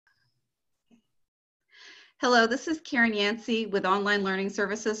Hello, this is Karen Yancey with Online Learning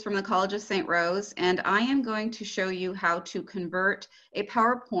Services from the College of St. Rose, and I am going to show you how to convert a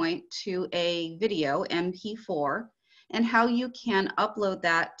PowerPoint to a video, MP4, and how you can upload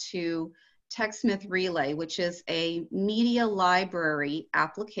that to TechSmith Relay, which is a media library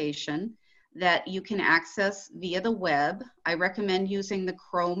application that you can access via the web. I recommend using the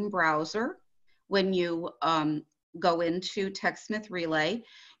Chrome browser when you go into TechSmith Relay.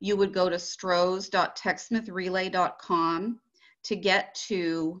 You would go to strohs.techsmithrelay.com to get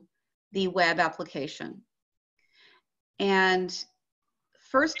to the web application. And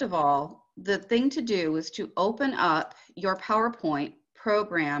first of all, the thing to do is to open up your PowerPoint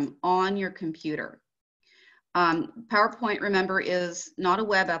program on your computer. PowerPoint, remember, is not a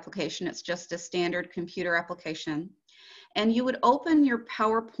web application. It's just a standard computer application. And you would open your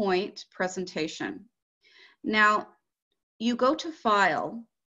PowerPoint presentation. Now, you go to File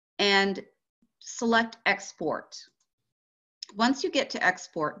and select Export. Once you get to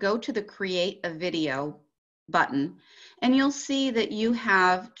Export, go to the Create a Video button, and you'll see that you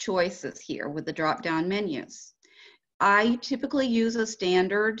have choices here with the drop-down menus. I typically use a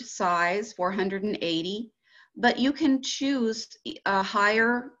standard size, 480, but you can choose a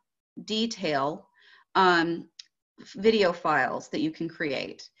higher detail video files that you can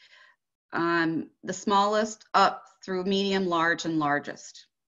create. The smallest up through medium, large, and largest.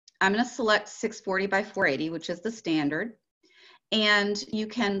 I'm going to select 640 by 480, which is the standard. And you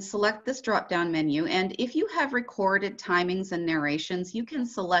can select this drop-down menu. And if you have recorded timings and narrations, you can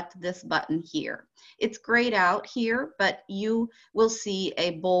select this button here. It's grayed out here, but you will see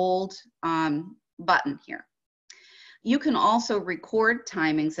a bold button here. You can also record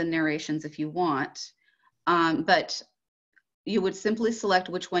timings and narrations if you want, but you would simply select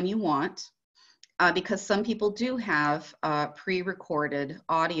which one you want because some people do have pre-recorded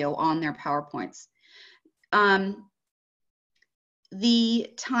audio on their PowerPoints. The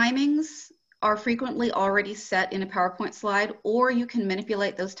timings are frequently already set in a PowerPoint slide, or you can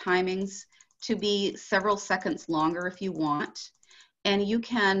manipulate those timings to be several seconds longer if you want. And you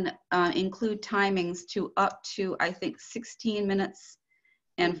can include timings to up to, I think, 16 minutes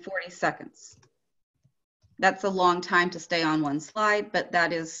and 40 seconds. That's a long time to stay on one slide, but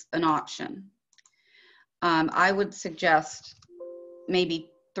that is an option. I would suggest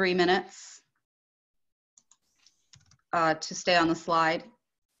maybe 3 minutes to stay on the slide.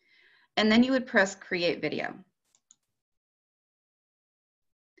 And then you would press Create Video.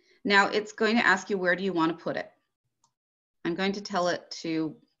 Now it's going to ask you, where do you want to put it? I'm going to tell it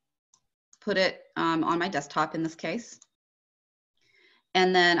to put it on my desktop in this case.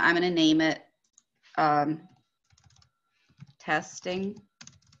 And then I'm going to name it testing.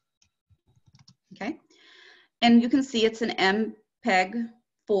 Okay. And you can see it's an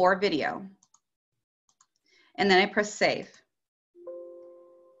MPEG-4 video. And then I press save.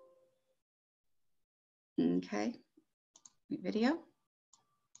 Okay. Video.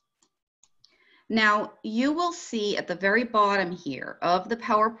 Now you will see at the very bottom here of the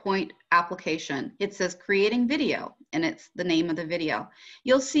PowerPoint application, it says creating video, and it's the name of the video.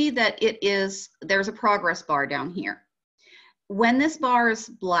 You'll see that there's a progress bar down here. When this bar is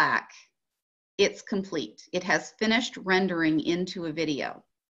black, it's complete. It has finished rendering into a video.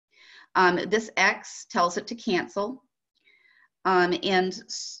 This X tells it to cancel. And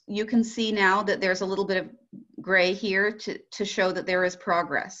you can see now that there's a little bit of gray here to show that there is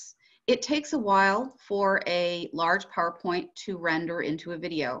progress. It takes a while for a large PowerPoint to render into a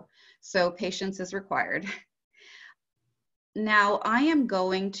video, so patience is required. Now I am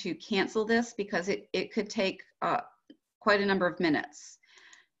going to cancel this because it could take quite a number of minutes.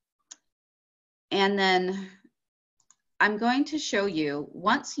 And then I'm going to show you,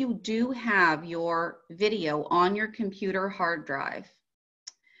 once you do have your video on your computer hard drive,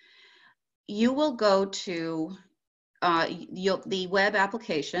 you will go to the web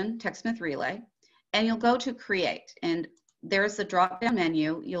application, TechSmith Relay, and you'll go to Create. And there's a drop-down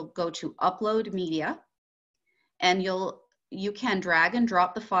menu. You'll go to Upload Media, and you can drag and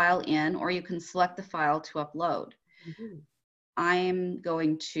drop the file in, or you can select the file to upload. Mm-hmm. I'm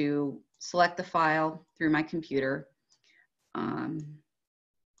going to select the file through my computer.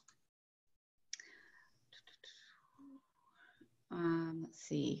 Let's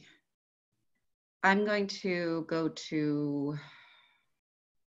see. I'm going to go to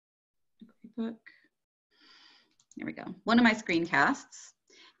book. There we go. One of my screencasts,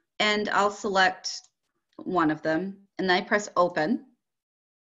 and I'll select one of them, and then I press Open,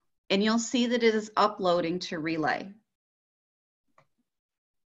 and you'll see that it is uploading to Relay.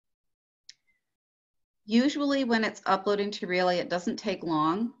 Usually when it's uploading to Relay, it doesn't take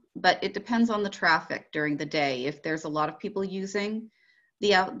long. but it depends on the traffic during the day. If there's a lot of people using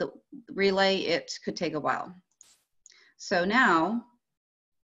the relay, it could take a while. So now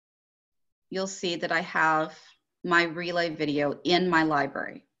you'll see that I have my relay video in my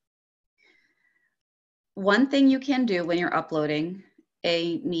library. One thing you can do when you're uploading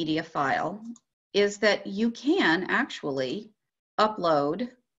a media file is that you can actually upload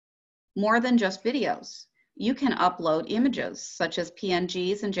more than just videos. You can upload images such as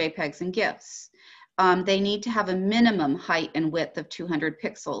PNGs and JPEGs and GIFs. They need to have a minimum height and width of 200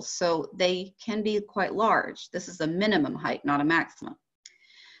 pixels, so they can be quite large. This is a minimum height, not a maximum.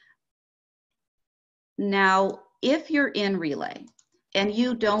 Now, if you're in Relay and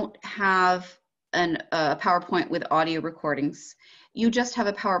you don't have a PowerPoint with audio recordings, you just have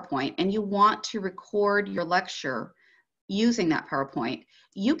a PowerPoint and you want to record your lecture using that PowerPoint,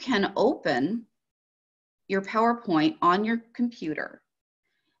 you can open your PowerPoint on your computer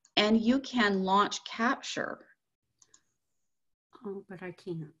and you can launch Capture. Oh, but I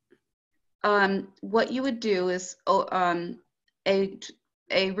can't. What you would do is a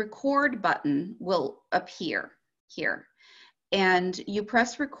record button will appear here, and you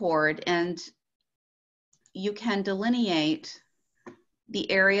press record and you can delineate the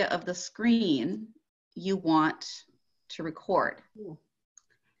area of the screen you want to record. Cool.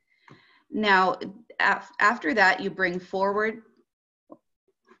 Now, after that, you bring forward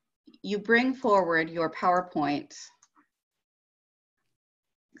your PowerPoint.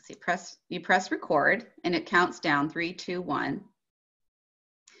 See, you press record and it counts down 3, 2, 1.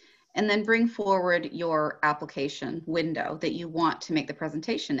 And then bring forward your application window that you want to make the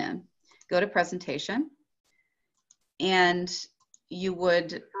presentation in. Go to presentation, and you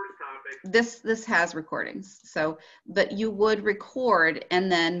would, this has recordings, so, but you would record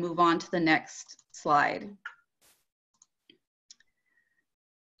and then move on to the next slide.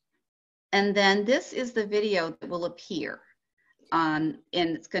 And then this is the video that will appear. And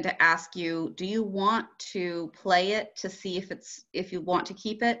it's going to ask you, do you want to play it to see if you want to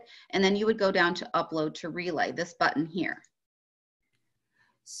keep it? And then you would go down to upload to Relay, this button here.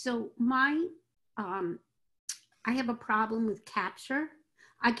 So I have a problem with Capture.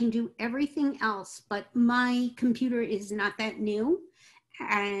 I can do everything else, but my computer is not that new.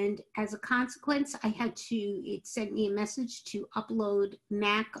 And as a consequence, it sent me a message to upload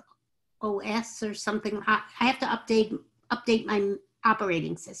Mac OS or something. I have to update my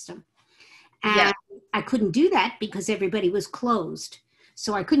operating system. And yeah, I couldn't do that because everybody was closed.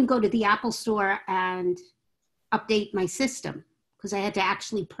 So I couldn't go to the Apple Store and update my system because I had to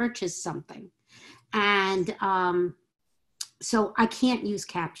actually purchase something. And so I can't use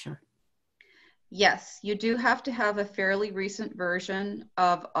Capture. Yes, you do have to have a fairly recent version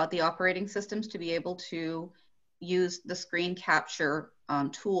of the operating systems to be able to use the screen capture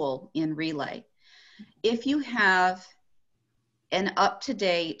tool in Relay. If you have an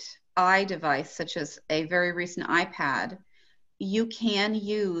up-to-date iDevice, such as a very recent iPad, you can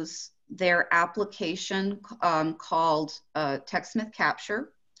use their application called TechSmith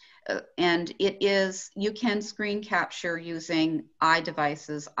Capture. And you can screen capture using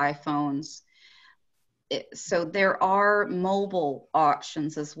iDevices, iPhones. So there are mobile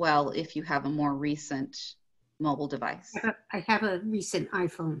options as well if you have a more recent mobile device. I have a recent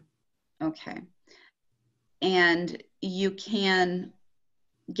iPhone. Okay. And you can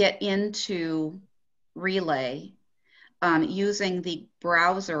get into Relay using the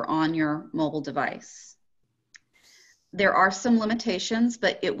browser on your mobile device. There are some limitations,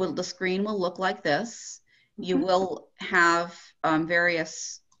 but the screen will look like this. Mm-hmm. You will have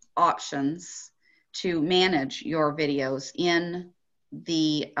various options to manage your videos in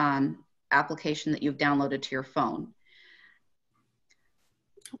the application that you've downloaded to your phone.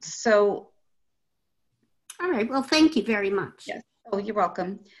 So, all right, well, thank you very much. Yes. Oh, you're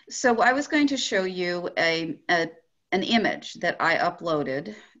welcome. So I was going to show you an image that I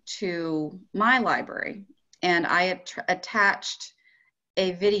uploaded to my library, and I attached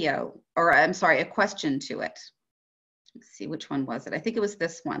a video, or I'm sorry, a question to it. Let's see, which one was it? I think it was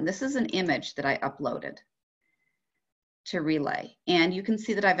this one. This is an image that I uploaded to Relay, and you can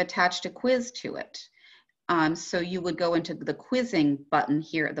see that I've attached a quiz to it. So you would go into the quizzing button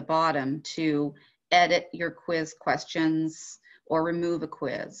here at the bottom to edit your quiz questions or remove a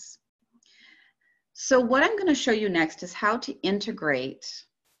quiz. So what I'm going to show you next is how to integrate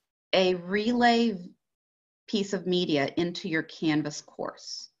a Relay piece of media into your Canvas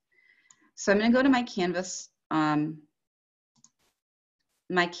course. So I'm going to go to my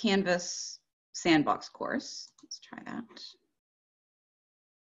Canvas Sandbox course. Let's try that.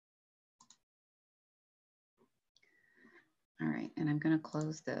 All right, and I'm going to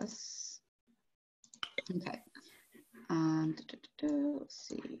close this. Okay. Let's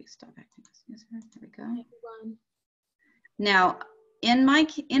see. Stop acting as user. There we go. Now, in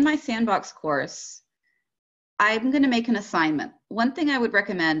my sandbox course, I'm going to make an assignment. One thing I would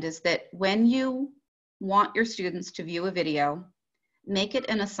recommend is that when you want your students to view a video, make it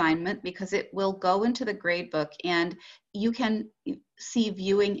an assignment, because it will go into the gradebook and you can see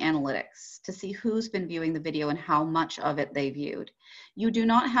viewing analytics to see who's been viewing the video and how much of it they viewed. You do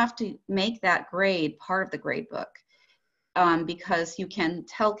not have to make that grade part of the gradebook, because you can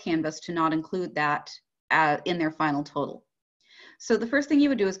tell Canvas to not include that in their final total. So the first thing you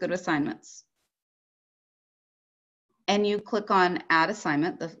would do is go to assignments. And you click on add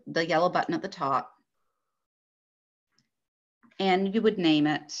assignment, the yellow button at the top. And you would name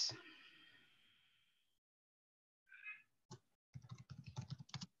it.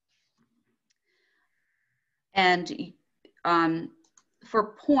 And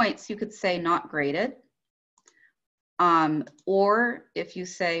for points, you could say not graded. Or if you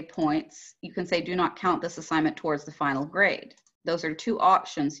say points, you can say do not count this assignment towards the final grade. Those are two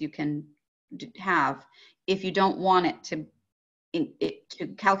options you can have if you don't want it to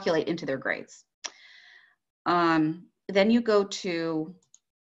calculate into their grades. Then you go to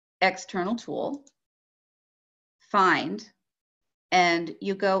external tool, find, and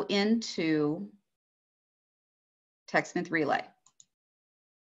you go into TechSmith Relay.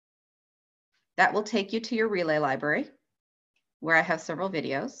 That will take you to your Relay library, where I have several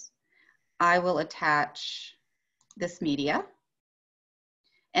videos. I will attach this media,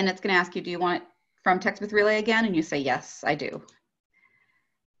 and it's going to ask you, do you want it from TechSmith Relay again? And you say, yes, I do.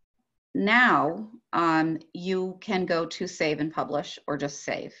 Now, you can go to save and publish, or just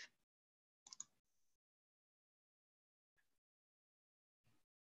save.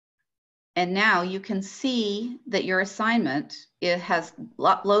 And now you can see that your assignment, it has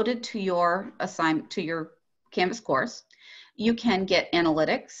uploaded to your Canvas course. You can get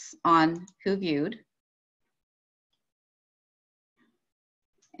analytics on who viewed.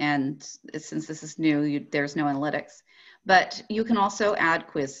 And since this is new, there's no analytics. But you can also add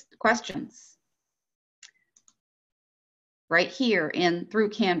quiz questions. Right here through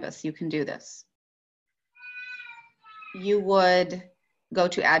Canvas, you can do this. You would go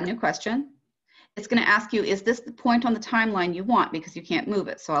to add new question. It's going to ask you, is this the point on the timeline you want? Because you can't move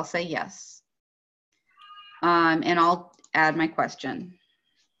it. So I'll say yes. And I'll add my question.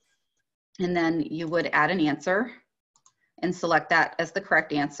 And then you would add an answer and select that as the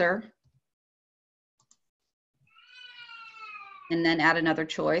correct answer. And then add another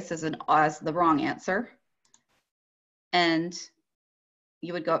choice as the wrong answer. And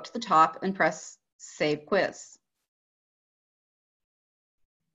you would go up to the top and press Save Quiz.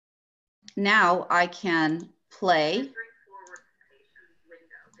 Now I can play.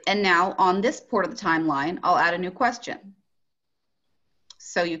 And now on this port of the timeline, I'll add a new question.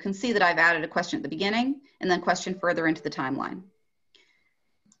 So you can see that I've added a question at the beginning and then question further into the timeline.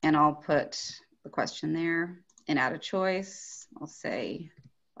 And I'll put the question there and add a choice. I'll say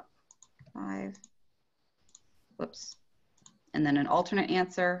 5. Whoops. And then an alternate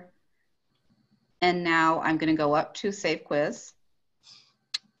answer. And now I'm going to go up to Save Quiz.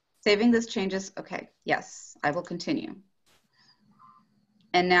 Saving this changes. Okay, yes, I will continue.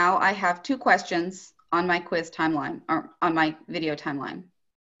 And now I have 2 questions on my quiz timeline, or on my video timeline.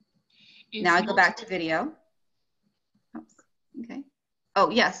 Now I go back to video. Oops, okay. Oh,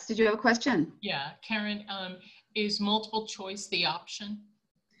 yes, did you have a question? Yeah, Karen, is multiple choice the option?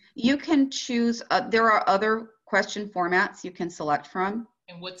 You can choose, there are other question formats you can select from.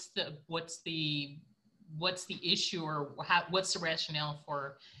 And what's the issue, or what's the rationale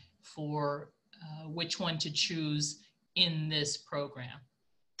for which one to choose in this program?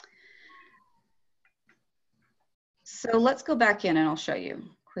 So let's go back in and I'll show you.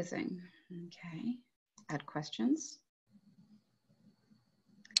 Quizzing. Okay. Add questions.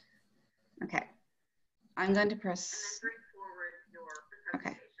 Okay. I'm going to press.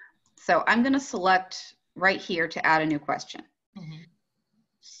 Okay. So I'm going to select right here to add a new question. Mm-hmm.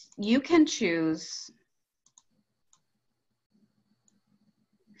 You can choose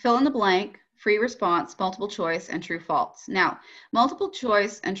fill in the blank, free response, multiple choice, and true false. Now, multiple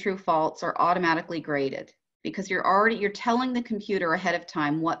choice and true false are automatically graded because you're telling the computer ahead of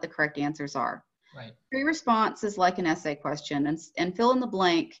time what the correct answers are. Right. Free response is like an essay question, and fill in the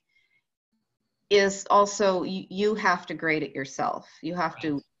blank is also, you have to grade it yourself. You have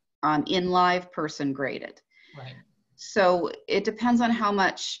to, in live person, grade it. Right. So it depends on how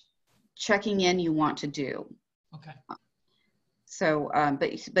much checking in you want to do. Okay. So,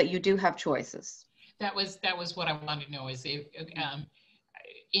 but you do have choices. That was what I wanted to know is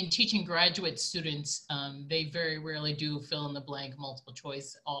in teaching graduate students, they very rarely do fill in the blank multiple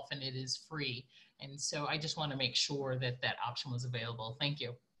choice. Often it is free. And so I just want to make sure that that option was available. Thank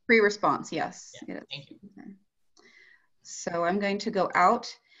you. Free response, yes. Yeah, It is. thank you. Okay. So I'm going to go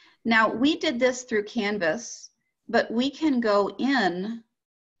out. Now we did this through Canvas, but we can go in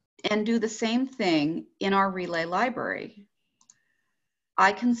and do the same thing in our Relay library.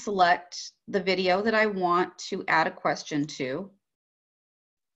 I can select the video that I want to add a question to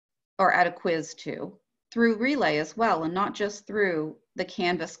or add a quiz to through Relay as well, and not just through the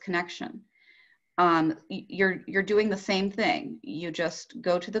Canvas connection. You're doing the same thing. You just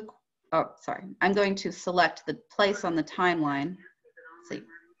go to the, oh, sorry. I'm going to select the place on the timeline. Let's see,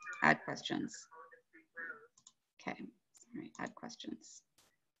 add questions. Okay, all right, add questions.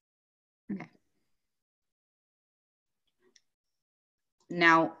 Okay.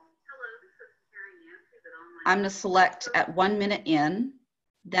 Now, I'm going to select at 1 minute in,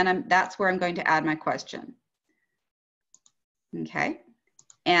 then that's where I'm going to add my question. Okay,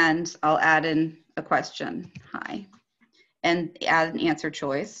 and I'll add in a question, hi, and add an answer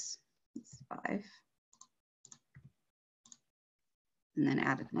choice, it's 5. And then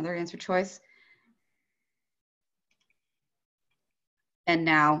add another answer choice. And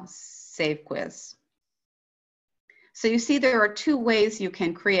now save quiz. So you see there are 2 ways you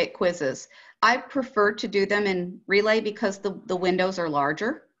can create quizzes. I prefer to do them in Relay because the windows are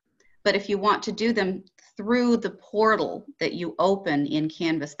larger. But if you want to do them through the portal that you open in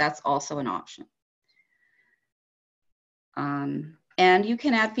Canvas, that's also an option. And you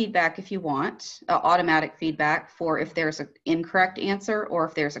can add feedback if you want, automatic feedback for if there's an incorrect answer or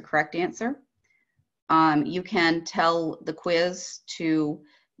if there's a correct answer. You can tell the quiz to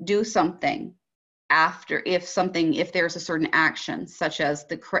do something after, if there's a certain action, such as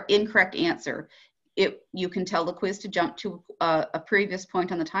the incorrect answer, you can tell the quiz to jump to a previous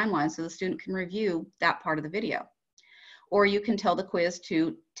point on the timeline so the student can review that part of the video. Or you can tell the quiz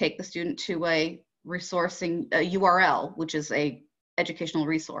to take the student to a URL, which is a educational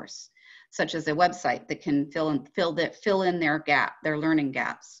resource, such as a website that can fill in their learning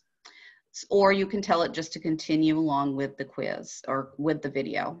gaps. Or you can tell it just to continue along with the quiz or with the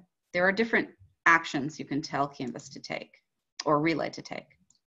video. There are different actions you can tell Canvas to take or Relay to take.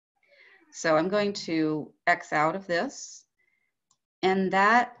 So I'm going to X out of this, and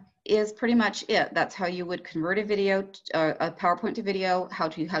that is pretty much it. That's how you would convert a video, a PowerPoint to video, how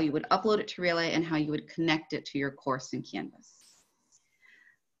you would upload it to Relay, and how you would connect it to your course in Canvas.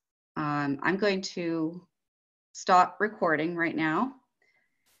 I'm going to stop recording right now.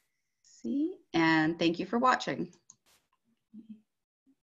 See, and thank you for watching.